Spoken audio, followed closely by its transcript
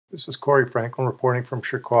This is Corey Franklin reporting from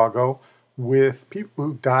Chicago with people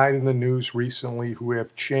who died in the news recently who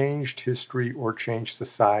have changed history or changed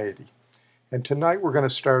society. And tonight we're going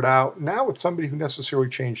to start out not with somebody who necessarily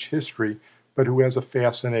changed history, but who has a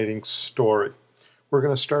fascinating story. We're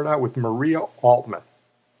going to start out with Maria Altmann.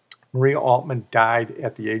 Maria Altmann died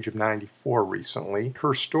at the age of 94 recently.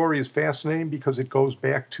 Her story is fascinating because it goes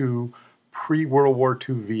back to pre-World War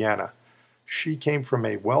II Vienna. She came from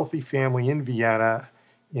a wealthy family in Vienna.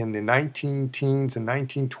 In the 19-teens and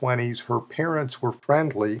 1920s, her parents were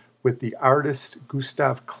friendly with the artist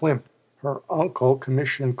Gustav Klimt. Her uncle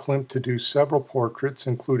commissioned Klimt to do several portraits,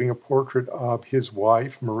 including a portrait of his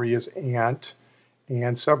wife, Maria's aunt,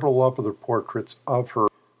 and several other portraits of her.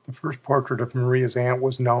 The first portrait of Maria's aunt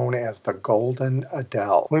was known as the Golden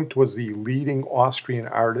Adele. Klimt was the leading Austrian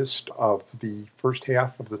artist of the first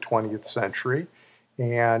half of the 20th century,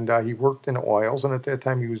 and he worked in oils, and at that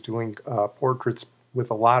time he was doing portraits with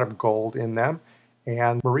a lot of gold in them.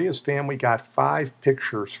 And Maria's family got 5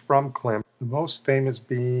 pictures from Klimt, the most famous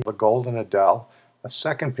being the Golden Adele, a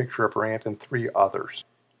second picture of her aunt, and 3 others.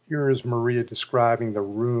 Here is Maria describing the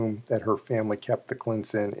room that her family kept the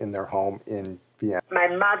Klimts in their home in Vienna. My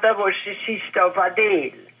mother was the sister of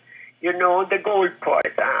Adele, the gold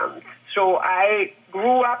aunt. So I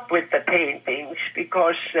grew up with the paintings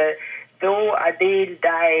because though Adele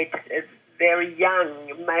died very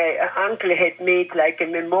young, my uncle had made like a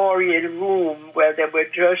memorial room where there were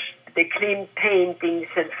just the Klimt paintings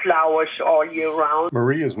and flowers all year round.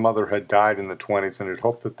 Maria's mother had died in the 20s and had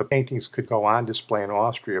hoped that the paintings could go on display in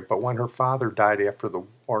Austria, but when her father died after the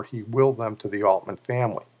war, he willed them to the Altmann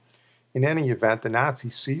family. In any event, the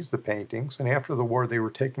Nazis seized the paintings, and after the war they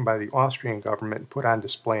were taken by the Austrian government and put on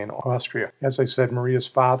display in Austria. As I said, Maria's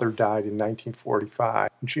father died in 1945,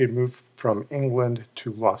 and she had moved from England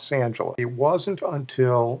to Los Angeles. It wasn't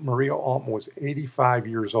until Maria Altmann was 85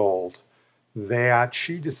 years old that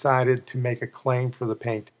she decided to make a claim for the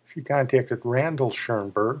painting. She contacted Randall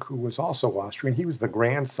Schoenberg, who was also Austrian. He was the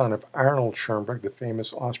grandson of Arnold Schoenberg, the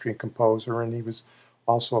famous Austrian composer, and he was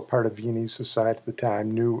also a part of Viennese society at the time,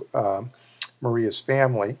 knew Maria's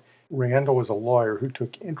family. Randall was a lawyer who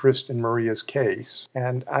took interest in Maria's case,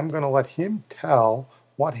 and I'm going to let him tell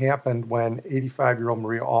what happened when 85-year-old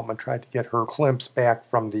Maria Altmann tried to get her Klimts back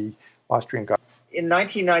from the Austrian government. In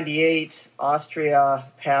 1998, Austria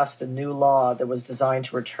passed a new law that was designed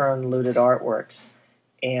to return looted artworks,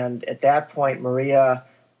 and at that point Maria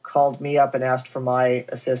called me up and asked for my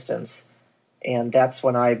assistance. And that's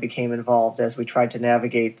when I became involved as we tried to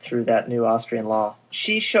navigate through that new Austrian law.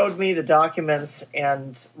 She showed me the documents,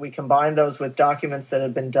 and we combined those with documents that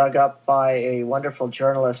had been dug up by a wonderful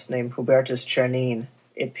journalist named Hubertus Czernin.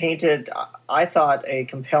 It painted, I thought, a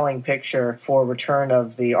compelling picture for return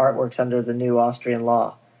of the artworks under the new Austrian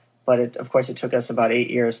law. But of course, it took us about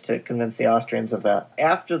 8 years to convince the Austrians of that.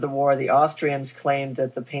 After the war, the Austrians claimed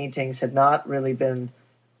that the paintings had not really been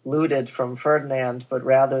looted from Ferdinand, but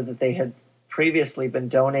rather that they had previously been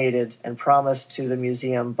donated and promised to the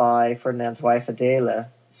museum by Ferdinand's wife Adele.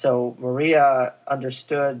 So Maria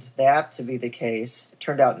understood that to be the case. It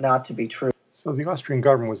turned out not to be true. So the Austrian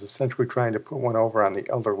government was essentially trying to put one over on the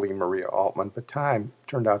elderly Maria Altmann, but time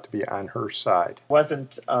turned out to be on her side. It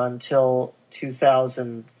wasn't until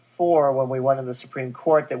 2004 when we went in the Supreme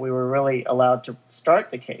Court that we were really allowed to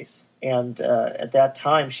start the case. And at that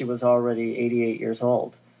time she was already 88 years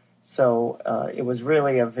old. So it was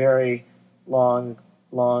really a very long,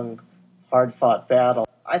 hard-fought battle.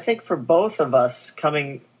 I think for both of us,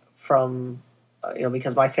 coming from,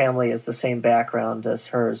 because my family is the same background as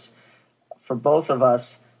hers, for both of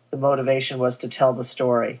us, the motivation was to tell the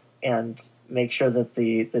story and make sure that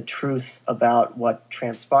the truth about what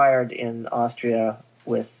transpired in Austria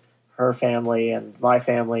with her family and my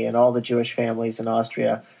family and all the Jewish families in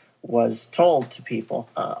Austria was told to people.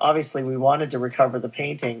 Obviously, we wanted to recover the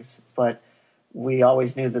paintings, but we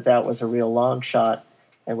always knew that that was a real long shot,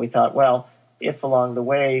 and we thought, well, if along the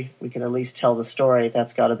way we can at least tell the story,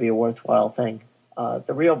 that's got to be a worthwhile thing.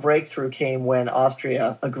 The real breakthrough came when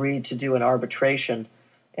Austria agreed to do an arbitration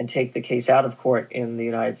and take the case out of court in the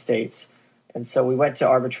United States. And so we went to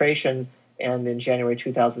arbitration, and in January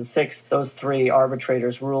 2006, those 3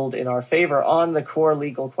 arbitrators ruled in our favor on the core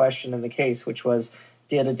legal question in the case, which was,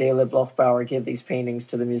 did Adele Bloch-Bauer give these paintings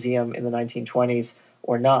to the museum in the 1920s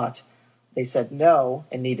or not? They said no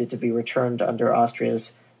and needed to be returned under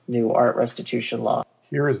Austria's new art restitution law.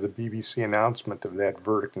 Here is the BBC announcement of that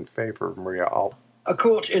verdict in favor of Maria Altmann. A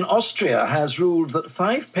court in Austria has ruled that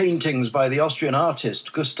 5 paintings by the Austrian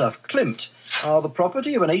artist Gustav Klimt are the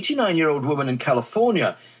property of an 89-year-old woman in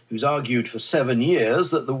California who's argued for 7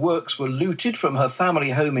 years that the works were looted from her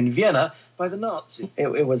family home in Vienna by the Nazis.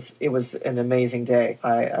 It was an amazing day.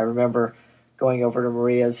 I remember going over to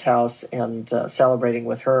Maria's house and celebrating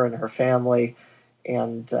with her and her family.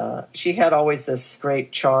 And she had always this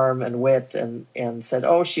great charm and wit, and said,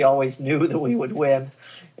 oh, she always knew that we would win.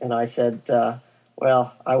 And I said,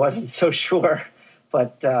 well, I wasn't so sure.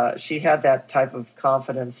 But she had that type of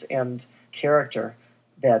confidence and character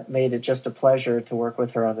that made it just a pleasure to work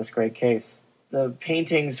with her on this great case. The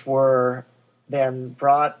paintings were then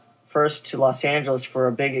brought first to Los Angeles for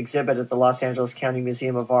a big exhibit at the Los Angeles County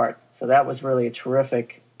Museum of Art. So that was really a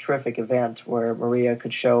terrific event where Maria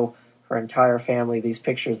could show her entire family these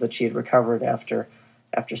pictures that she had recovered after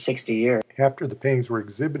 60 years. After the paintings were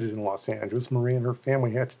exhibited in Los Angeles, Maria and her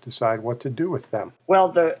family had to decide what to do with them. Well,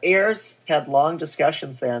 the heirs had long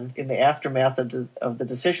discussions then in the aftermath of the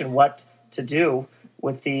decision what to do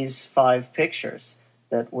with these 5 pictures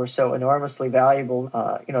that were so enormously valuable.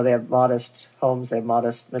 They have modest homes, they have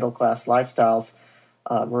modest middle-class lifestyles.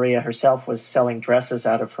 Maria herself was selling dresses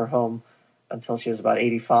out of her home until she was about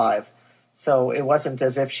 85. So it wasn't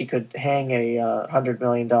as if she could hang a $100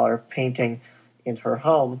 million painting in her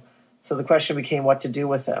home. So the question became what to do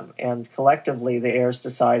with them. And collectively, the heirs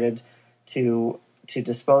decided to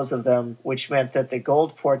dispose of them, which meant that the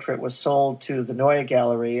gold portrait was sold to the Neue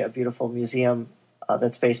Gallery, a beautiful museum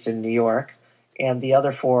that's based in New York. And the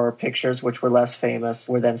other 4 pictures, which were less famous,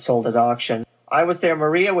 were then sold at auction. I was there.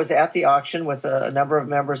 Maria was at the auction with a number of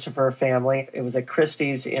members of her family. It was at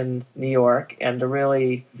Christie's in New York, and a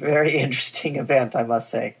really very interesting event, I must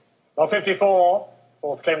say. Lot 54,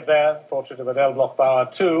 fourth Klimt there, portrait of Adele Bloch-Bauer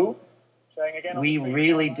 2. Showing again we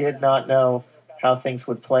really did not know how things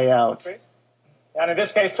would play out. And in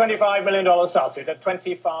this case, $25 million starts it at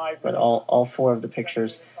 25. But all 4 of the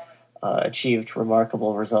pictures achieved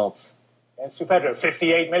remarkable results. And Stupendo,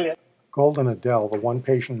 $58 million. Golden Adele, the one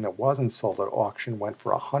painting that wasn't sold at auction, went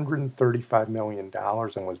for $135 million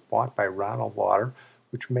and was bought by Ronald Lauder,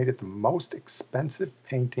 which made it the most expensive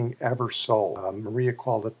painting ever sold. Maria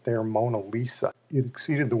called it their Mona Lisa. It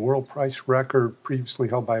exceeded the world price record previously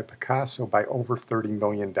held by Picasso by over $30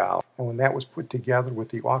 million. And when that was put together with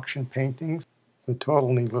the auction paintings, the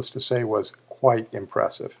total, needless to say, was quite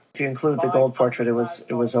impressive. If you include the gold portrait, it was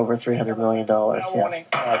over $300 million, yes.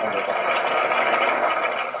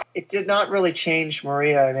 It did not really change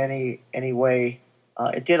Maria in any way.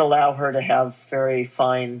 It did allow her to have very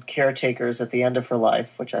fine caretakers at the end of her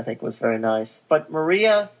life, which I think was very nice. But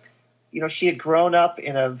Maria, she had grown up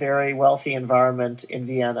in a very wealthy environment in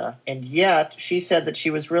Vienna, and yet she said that she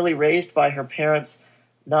was really raised by her parents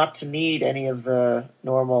not to need any of the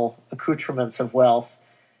normal accoutrements of wealth,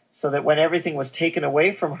 so that when everything was taken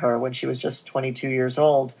away from her when she was just 22 years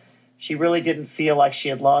old, she really didn't feel like she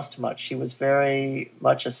had lost much. She was very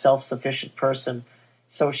much a self-sufficient person.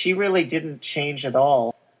 So she really didn't change at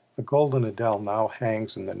all. The Golden Adele now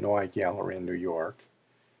hangs in the Neue Gallery in New York.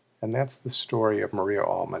 And that's the story of Maria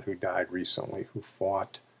Altmann, who died recently, who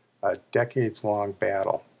fought a decades-long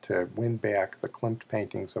battle to win back the Klimt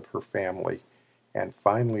paintings of her family and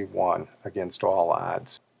finally won against all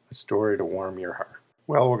odds. A story to warm your heart.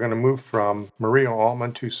 Well, we're going to move from Maria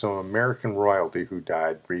Altmann to some American royalty who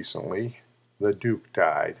died recently. The Duke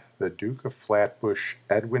died. The Duke of Flatbush,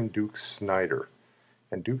 Edwin Duke Snider.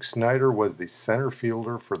 And Duke Snider was the center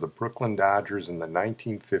fielder for the Brooklyn Dodgers in the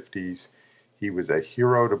 1950s. He was a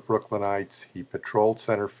hero to Brooklynites. He patrolled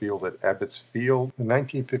center field at Ebbets Field. The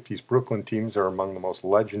 1950s Brooklyn teams are among the most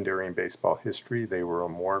legendary in baseball history. They were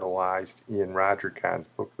immortalized in Roger Kahn's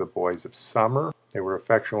book, The Boys of Summer. They were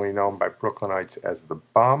affectionately known by Brooklynites as the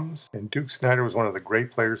Bums. And Duke Snider was one of the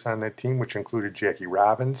great players on that team, which included Jackie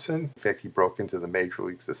Robinson. In fact, he broke into the major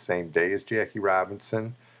leagues the same day as Jackie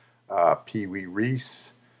Robinson. Wee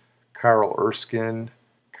Reese, Carl Erskine,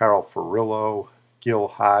 Carl Furillo, Gil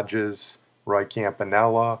Hodges, Roy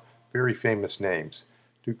Campanella, very famous names.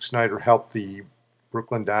 Duke Snider helped the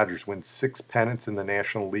Brooklyn Dodgers win 6 pennants in the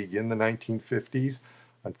National League in the 1950s.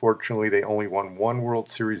 Unfortunately, they only won 1 World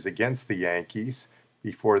Series against the Yankees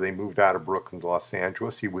before they moved out of Brooklyn to Los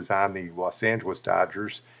Angeles. He was on the Los Angeles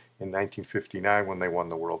Dodgers in 1959 when they won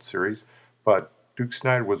the World Series. But Duke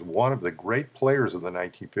Snider was one of the great players of the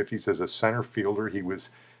 1950s as a center fielder. He was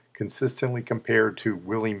consistently compared to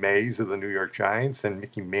Willie Mays of the New York Giants and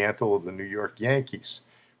Mickey Mantle of the New York Yankees.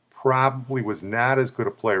 Probably was not as good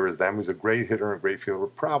a player as them. He was a great hitter and a great fielder,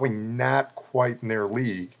 probably not quite in their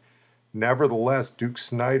league. Nevertheless, Duke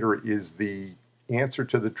Snider is the answer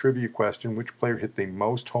to the trivia question, which player hit the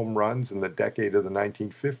most home runs in the decade of the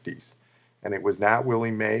 1950s? And it was not Willie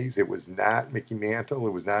Mays, it was not Mickey Mantle,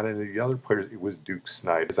 it was not any of the other players, it was Duke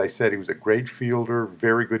Snider. As I said, he was a great fielder,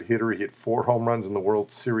 very good hitter. He hit 4 home runs in the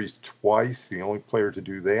World Series twice, the only player to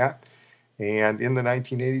do that. And in the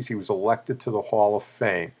 1980s, he was elected to the Hall of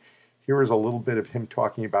Fame. Here is a little bit of him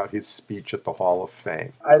talking about his speech at the Hall of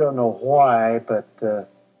Fame. I don't know why, but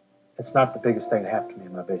it's not the biggest thing that happened to me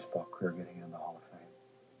in my baseball career, getting in the Hall of Fame.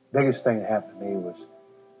 The biggest thing that happened to me was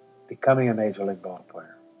becoming a Major League ball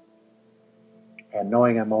player and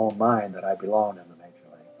knowing in my own mind that I belonged in the Major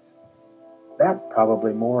Leagues. That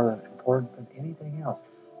probably more than important than anything else,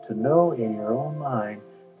 to know in your own mind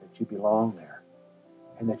that you belong there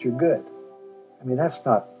and that you're good. I mean, that's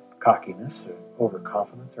not cockiness or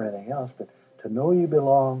overconfidence or anything else, but to know you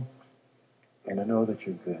belong and to know that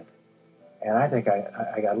you're good. And I think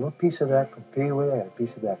I got a little piece of that from Pee Wee, I got a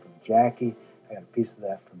piece of that from Jackie, I got a piece of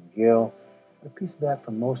that from Gil, I got a piece of that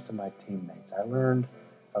from most of my teammates. I learned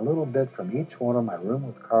a little bit from each one of them. I roomed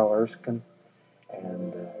with Carl Erskine,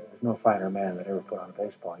 and there's no finer man that ever put on a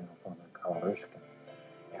baseball uniform than Carl Erskine.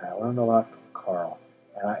 And I learned a lot from Carl.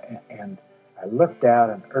 And I looked out,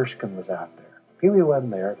 and Erskine was out there. Pee Wee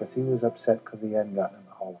wasn't there because he was upset because he hadn't gotten in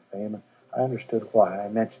the Hall of Fame, and I understood why. I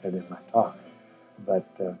mentioned it in my talk.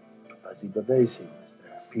 But Buzzy Babasi was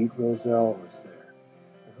there. Pete Rozelle was there.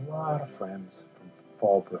 There's a lot of friends from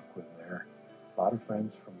Fallbrook were there. A lot of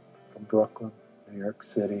friends from Brooklyn, New York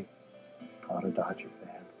City, a lot of Dodger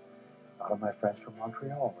fans. A lot of my friends from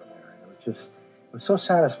Montreal were there. And it was so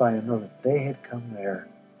satisfying to know that they had come there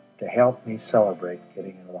to help me celebrate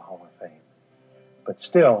getting into the Hall of Fame. But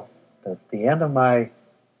still, at the end of my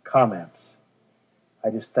comments, I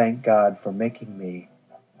just thank God for making me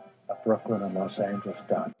a Brooklyn and Los Angeles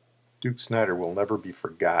Dodger. Duke Snider will never be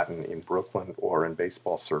forgotten in Brooklyn or in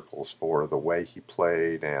baseball circles for the way he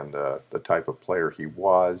played and the type of player he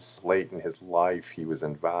was. Late in his life, he was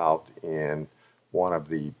involved in one of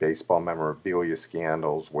the baseball memorabilia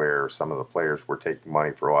scandals where some of the players were taking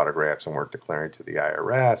money for autographs and weren't declaring to the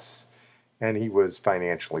IRS. And he was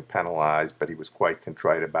financially penalized, but he was quite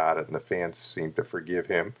contrite about it, and the fans seemed to forgive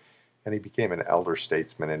him. And he became an elder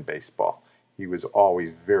statesman in baseball. He was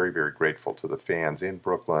always very, very grateful to the fans in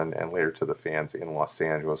Brooklyn and later to the fans in Los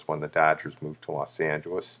Angeles when the Dodgers moved to Los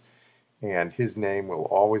Angeles. And his name will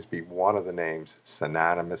always be one of the names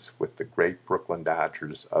synonymous with the great Brooklyn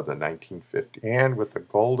Dodgers of the 1950s and with the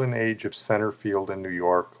golden age of center field in New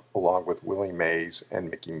York, along with Willie Mays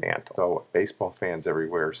and Mickey Mantle. So baseball fans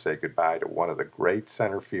everywhere say goodbye to one of the great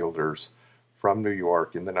center fielders from New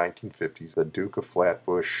York in the 1950s, the Duke of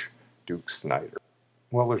Flatbush, Duke Snider.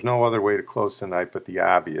 Well, there's no other way to close tonight but the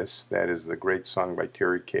obvious. That is the great song by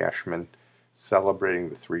Terry Cashman celebrating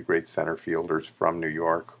the 3 great center fielders from New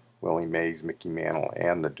York, Willie Mays, Mickey Mantle,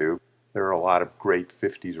 and the Duke. There are a lot of great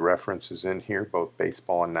 50s references in here, both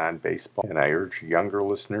baseball and non-baseball, and I urge younger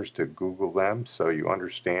listeners to Google them so you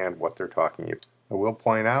understand what they're talking about. I will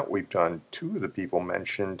point out we've done 2 of the people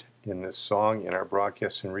mentioned in this song in our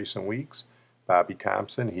broadcasts in recent weeks. Bobby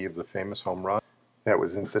Thompson, he of the famous home run. That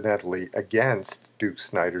was incidentally against Duke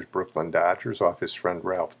Snider's Brooklyn Dodgers off his friend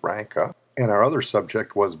Ralph Branca. And our other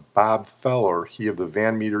subject was Bob Feller, he of the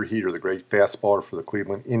Van Meter Heater, the great fastballer for the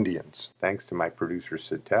Cleveland Indians. Thanks to my producer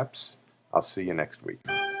Sid Tepps. I'll see you next week.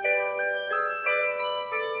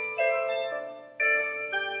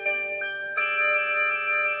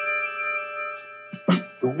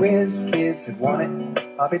 The Whiz Kids had won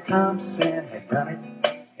it, Bobby Thompson had done it,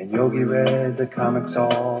 and Yogi read the comics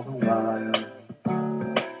all the while.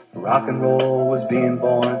 Rock and roll was being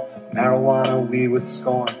born, marijuana we would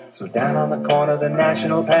scorn. So down on the corner, the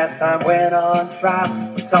national pastime went on trial.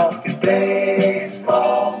 We're talking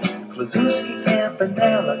baseball, Klazuski,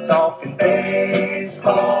 Campanella, talking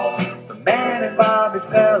baseball. The man and Bobby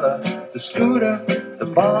Feller, the Scooter, the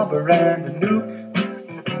Barber, and the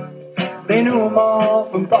Nuke. They knew them all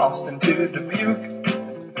from Boston to Dubuque,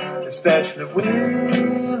 especially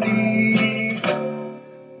Willie,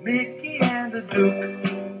 Mickey, and the Duke.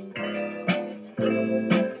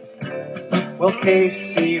 Well,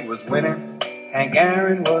 KC was winning, Hank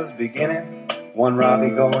Aaron was beginning, one Robbie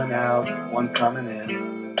going out, one coming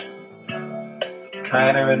in.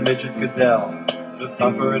 Kiner and Midget Goodell, the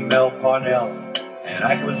Thumper and Mel Parnell, and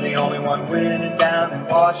Ike was the only one winning down in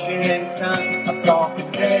Washington. I'm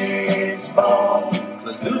talking baseball,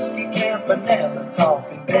 Klazuski, Campanella,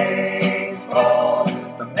 talking baseball.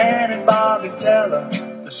 The man and Bobby Feller,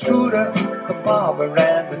 the Scooter, the Barber,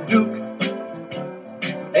 and the Duke.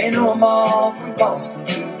 They knew them all from Boston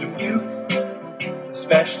to Dubuque,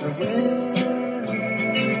 especially Willie,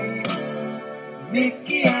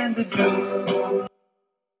 Mickey, and the Duke.